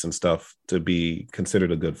weeks and stuff to be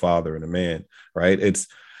considered a good father and a man. Right. It's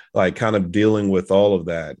like kind of dealing with all of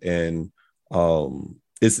that. And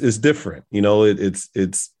it's different,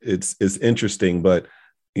 it's interesting, but,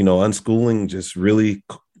 unschooling just really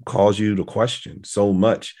calls you to question so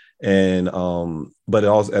much. And but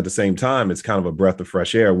also at the same time, it's kind of a breath of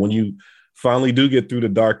fresh air when you finally do get through the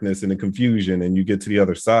darkness and the confusion and you get to the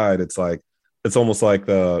other side. It's like, it's almost like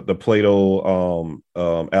the Plato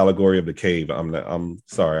allegory of the cave. I'm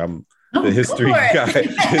sorry. I'm the history guy,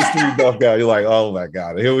 history buff guy. You're like, oh my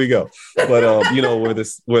God, here we go. But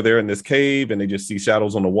where they're in this cave and they just see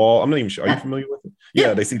shadows on the wall. I'm not even sure. Are you familiar with it?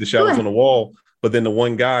 Yeah, they see the shadows on the wall. But then the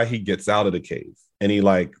one guy, he gets out of the cave and he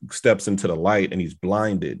like steps into the light and he's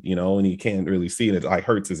blinded, and he can't really see it. It like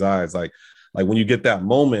hurts his eyes. Like when you get that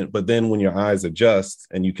moment, but then when your eyes adjust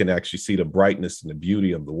and you can actually see the brightness and the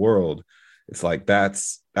beauty of the world, it's like,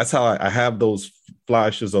 that's how I have those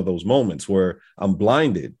flashes of those moments where I'm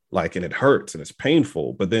blinded, like, and it hurts and it's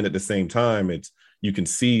painful. But then at the same time, you can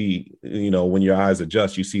see, when your eyes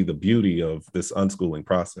adjust, you see the beauty of this unschooling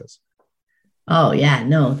process. Oh yeah,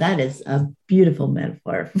 no, that is a beautiful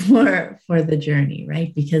metaphor for the journey,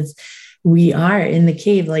 right? Because we are in the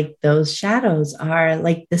cave, like those shadows are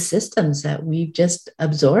like the systems that we've just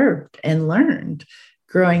absorbed and learned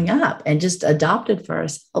growing up and just adopted for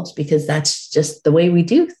ourselves because that's just the way we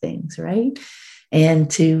do things, right?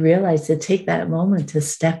 And to realize, to take that moment to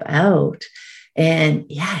step out. And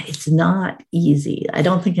yeah, it's not easy. I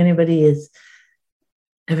don't think anybody is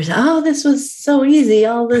ever said, oh, this was so easy.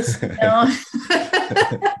 All this,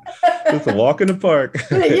 It's a walk in the park.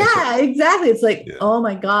 Yeah, exactly. It's like, oh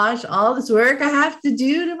my gosh, all this work I have to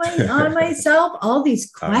do on myself, all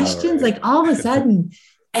these questions, right. Like all of a sudden,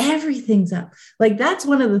 everything's up. Like that's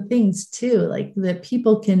one of the things too, like that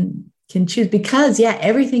people can choose because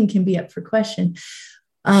everything can be up for question.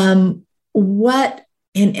 And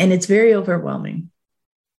it's very overwhelming.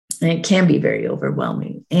 And it can be very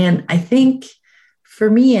overwhelming. And I think for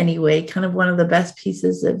me anyway, kind of one of the best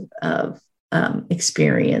pieces of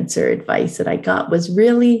experience or advice that I got was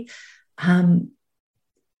really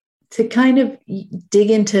to kind of dig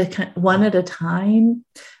into one at a time,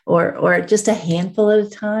 or just a handful at a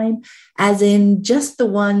time, as in just the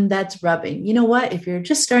one that's rubbing. You know what? If you're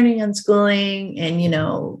just starting unschooling and,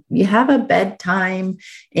 you have a bedtime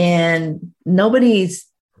and nobody's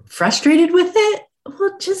frustrated with it,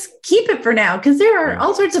 well, just keep it for now, because there are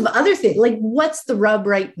all sorts of other things. Like, what's the rub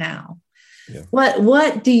right now? Yeah.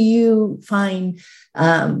 What do you find?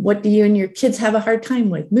 What do you and your kids have a hard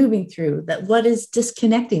time with moving through? That what is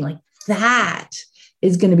disconnecting? Like, that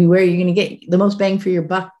is going to be where you're going to get the most bang for your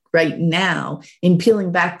buck right now, in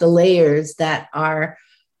peeling back the layers that are,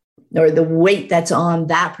 or the weight that's on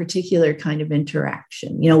that particular kind of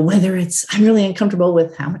interaction. Whether it's, I'm really uncomfortable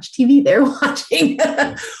with how much TV they're watching,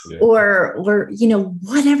 or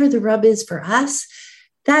whatever the rub is for us.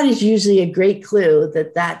 That is usually a great clue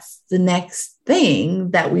that that's the next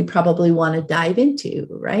thing that we probably want to dive into,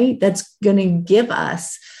 right? That's going to give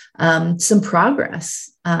us some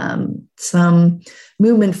progress, some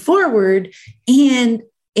movement forward, and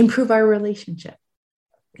improve our relationship.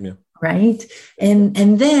 Yeah. Right. And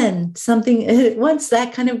then something, once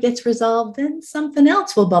that kind of gets resolved, then something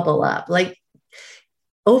else will bubble up. Like,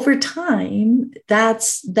 over time,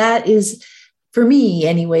 that is, for me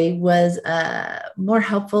anyway, was a more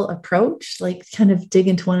helpful approach, like kind of dig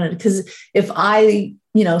into one of it. Because if I,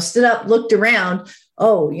 stood up, looked around,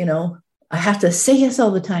 I have to say yes all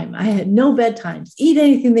the time. I had no bedtimes, eat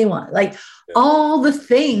anything they want, like all the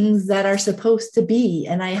things that are supposed to be.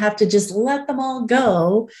 And I have to just let them all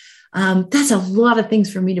go. That's a lot of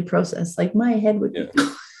things for me to process. Like, my head would be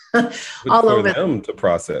all over them to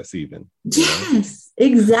process even. Yes,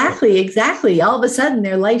 exactly. All of a sudden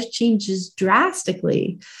their life changes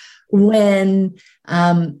drastically when,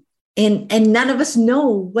 and none of us know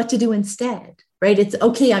what to do instead, right? It's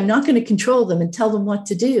okay. I'm not going to control them and tell them what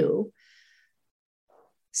to do.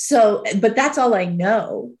 So, but that's all I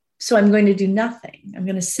know. So I'm going to do nothing. I'm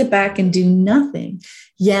going to sit back and do nothing.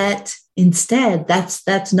 Yet instead,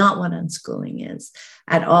 that's not what unschooling is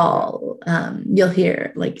at all. You'll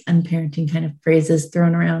hear like unparenting kind of phrases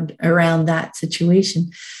thrown around that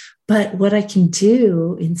situation. But what I can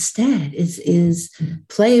do instead is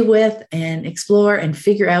play with and explore and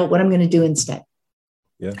figure out what I'm going to do instead.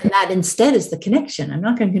 Yeah. And that instead is the connection. I'm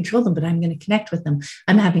not going to control them, but I'm going to connect with them.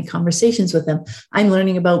 I'm having conversations with them. I'm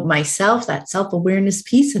learning about myself, that self-awareness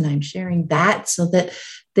piece, and I'm sharing that so that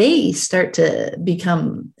they start to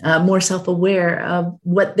become more self-aware of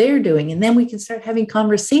what they're doing. And then we can start having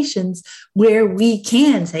conversations where we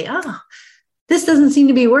can say, this doesn't seem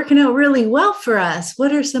to be working out really well for us.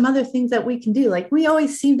 What are some other things that we can do? Like, we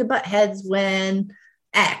always seem to butt heads when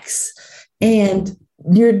X. And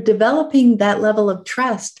you're developing that level of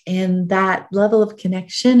trust and that level of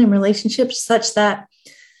connection and relationships such that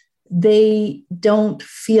they don't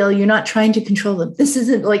feel you're not trying to control them. This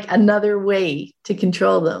isn't like another way to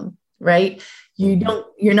control them, right?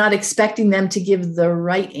 You're not expecting them to give the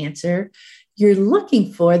right answer. You're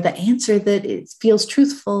looking for the answer that it feels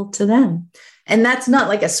truthful to them. And that's not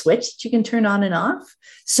like a switch that you can turn on and off.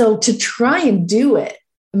 So to try and do it,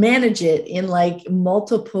 manage it in like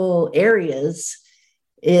multiple areas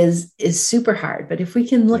is super hard. But if we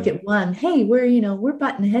can look at one, hey, we're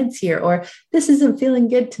butting heads here, or this isn't feeling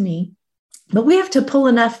good to me, but we have to pull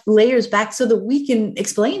enough layers back so that we can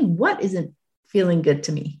explain what isn't feeling good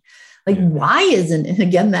to me. Like, why isn't, and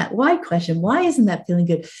again, that why question, why isn't that feeling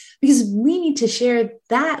good? Because we need to share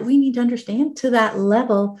that. We need to understand to that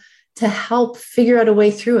level to help figure out a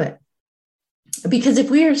way through it. Because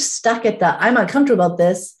if we are stuck at I'm uncomfortable about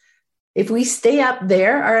this, if we stay up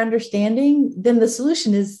there, our understanding, then the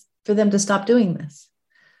solution is for them to stop doing this.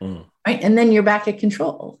 Right. And then you're back at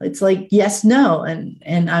control. It's like, yes, no.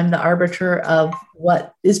 And I'm the arbiter of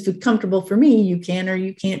what is comfortable for me. You can, or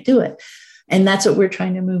you can't do it. And that's what we're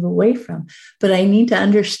trying to move away from. But I need to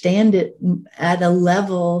understand it at a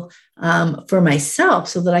level for myself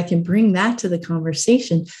so that I can bring that to the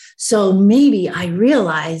conversation. So maybe I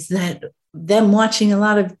realize that them watching a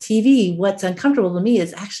lot of TV, what's uncomfortable to me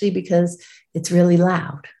is actually because it's really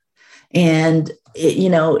loud. And,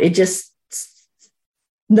 it just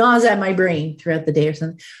gnaws at my brain throughout the day or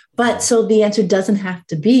something. But so the answer doesn't have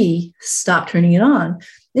to be stop turning it on.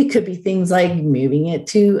 It could be things like moving it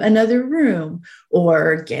to another room,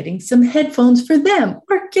 or getting some headphones for them,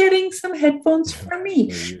 or getting some headphones for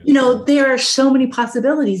me. There are so many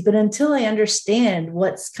possibilities, but until I understand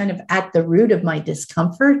what's kind of at the root of my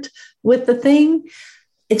discomfort with the thing,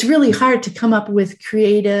 it's really hard to come up with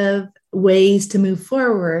creative ways to move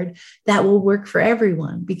forward that will work for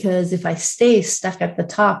everyone. Because if I stay stuck at the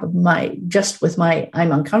top of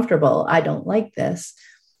I'm uncomfortable, I don't like this.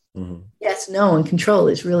 Mm-hmm. Yes, no, and control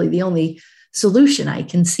is really the only solution I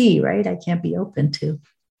can see, right? I can't be open to.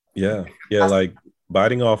 Yeah. Like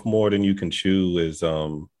biting off more than you can chew is,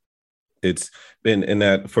 it's been in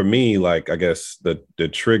that for me, like, I guess the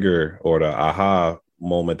trigger or the aha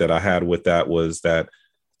moment that I had with that was that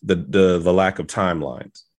the lack of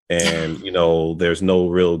timelines. And, there's no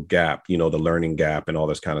real gap, the learning gap and all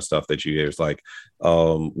this kind of stuff that you hear. It's like,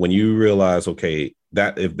 when you realize, okay,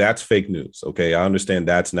 that if that's fake news, okay, I understand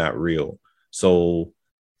that's not real. So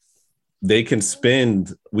we can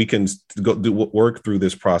work through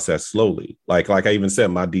this process slowly. Like I even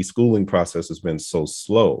said, my deschooling process has been so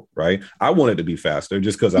slow, right? I want it to be faster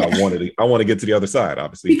just because I want to get to the other side,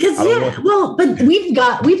 obviously. But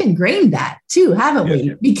we've ingrained that too, haven't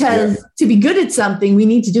we? Because to be good at something, we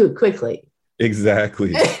need to do it quickly.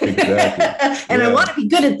 Exactly. And I want to be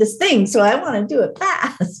good at this thing, so I want to do it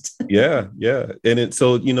fast. Yeah. And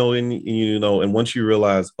and once you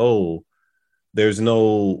realize, there's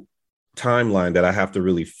no timeline that I have to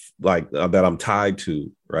really that I'm tied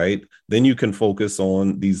to, right? Then you can focus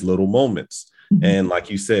on these little moments. Mm-hmm. And like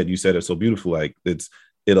you said it so beautiful. Like it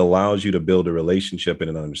allows you to build a relationship and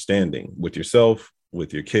an understanding with yourself,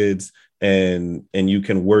 with your kids, and you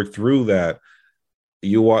can work through that.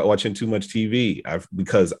 You're watching too much TV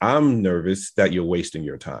because I'm nervous that you're wasting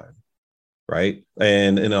your time, right?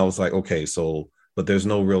 And I was like, okay, but there's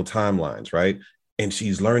no real timelines, right? And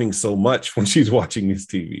she's learning so much when she's watching this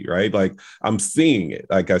TV, right? Like I'm seeing it.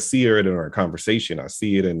 Like I see her in our conversation. I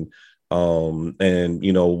see it in,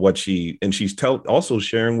 she's also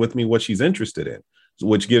sharing with me what she's interested in,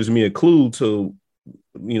 which gives me a clue to,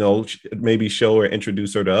 maybe show or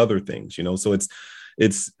introduce her to other things, So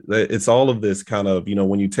it's all of this kind of,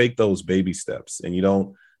 when you take those baby steps and you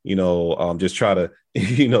don't, just try to,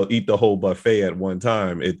 eat the whole buffet at one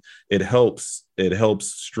time, it helps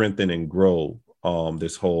strengthen and grow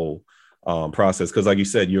this whole process. Because like you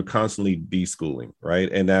said, you're constantly deschooling,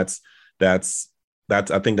 right? And that's I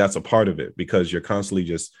think that's a part of it, because you're constantly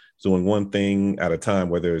just doing one thing at a time,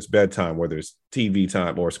 whether it's bedtime, whether it's TV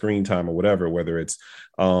time or screen time or whatever, whether it's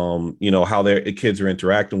how their kids are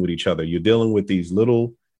interacting with each other. You're dealing with these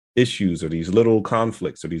little issues or these little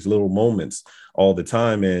conflicts or these little moments all the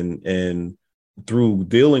time, and through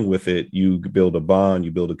dealing with it, you build a bond,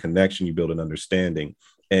 you build a connection, you build an understanding.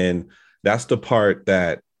 And that's the part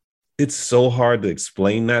that it's so hard to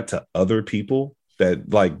explain that to other people that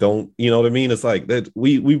don't, what I mean? It's like that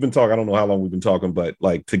we've been talking, I don't know how long we've been talking, but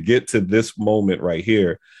like to get to this moment right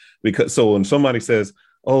here, because so when somebody says,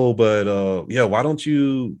 but why don't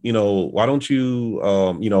you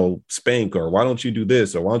spank, or why don't you do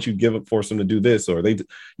this, or why don't you force them to do this, or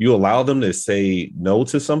you allow them to say no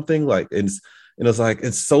to something, like it's like,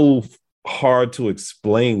 it's so hard to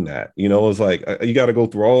explain that, it's like you got to go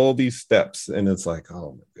through all these steps, and it's like,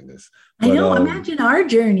 oh my goodness. I know. Imagine our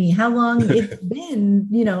journey, how long it's been,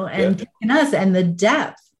 and taken us, and the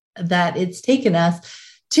depth that it's taken us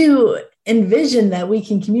to envision that we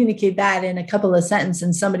can communicate that in a couple of sentences,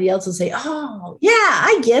 and somebody else will say, oh yeah,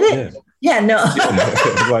 I get it. Yeah, no.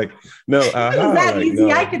 Like, no, it was that easy.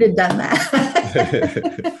 No. I could have done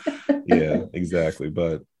that. Yeah, exactly.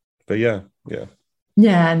 But yeah.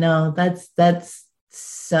 Yeah, no, that's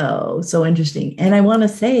so interesting. And I want to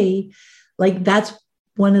say, like, that's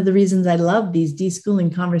one of the reasons I love these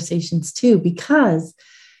deschooling conversations too, because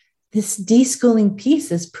this deschooling piece,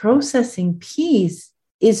 this processing piece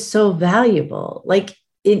is so valuable. Like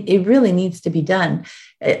it really needs to be done.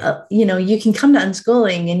 You can come to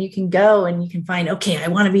unschooling and you can go and you can find, okay, I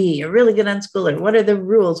want to be a really good unschooler. What are the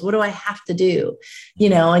rules? What do I have to do?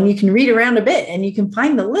 And you can read around a bit and you can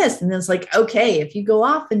find the list. And it's like, okay, if you go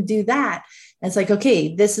off and do that, it's like,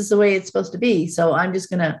 okay, this is the way it's supposed to be. So I'm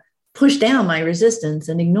just going to push down my resistance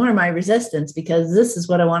and ignore my resistance because this is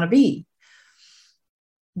what I want to be.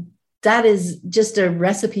 That is just a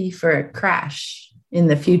recipe for a crash in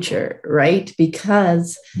the future, right?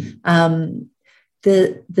 Because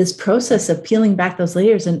this process of peeling back those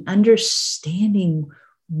layers and understanding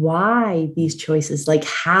why these choices, like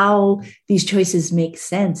how these choices make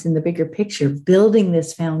sense in the bigger picture, building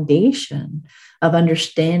this foundation of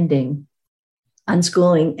understanding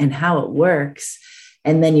unschooling and how it works.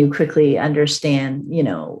 And then you quickly understand,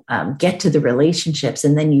 get to the relationships.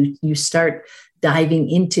 And then you start diving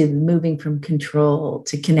into moving from control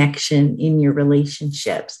to connection in your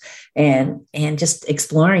relationships, and just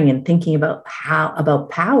exploring and thinking about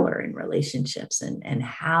power in relationships and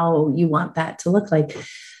how you want that to look like.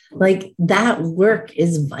 Like that work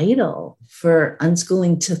is vital for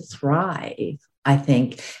unschooling to thrive, I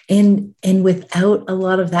think. And without a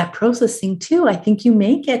lot of that processing too, I think you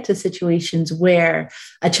may get to situations where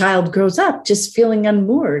a child grows up just feeling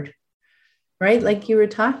unmoored, right? Like you were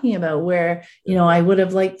talking about, where, I would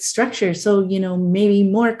have liked structure. So, maybe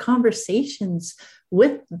more conversations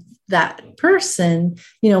with that person,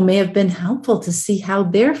 may have been helpful to see how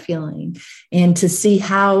they're feeling and to see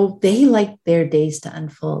how they like their days to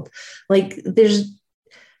unfold. Like there's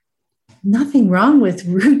nothing wrong with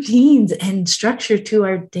routines and structure to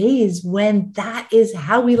our days when that is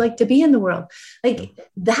how we like to be in the world. Like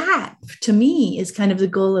that, to me, is kind of the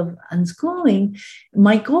goal of unschooling.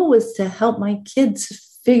 My goal was to help my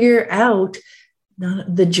kids figure out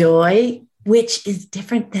the joy, which is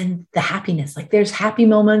different than the happiness. Like there's happy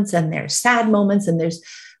moments and there's sad moments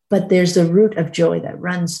but there's a root of joy that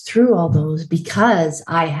runs through all those, because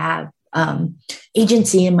I have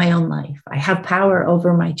agency in my own life. I have power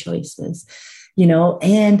over my choices,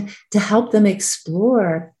 and to help them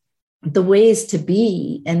explore the ways to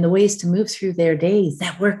be and the ways to move through their days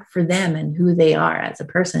that work for them and who they are as a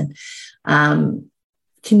person,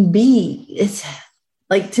 it's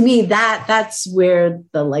like, to me, that's where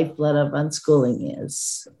the lifeblood of unschooling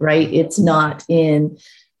is, right? It's not in,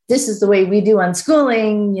 this is the way we do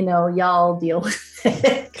unschooling, y'all deal with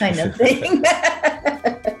it kind of thing.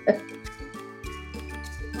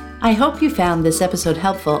 I hope you found this episode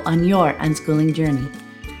helpful on your unschooling journey.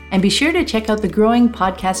 And be sure to check out the growing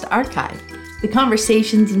podcast archive. The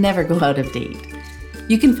conversations never go out of date.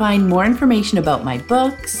 You can find more information about my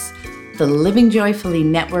books, the Living Joyfully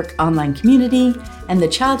Network online community, and the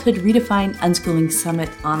Childhood Redefined Unschooling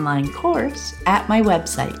Summit online course at my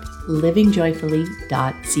website,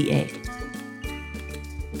 livingjoyfully.ca.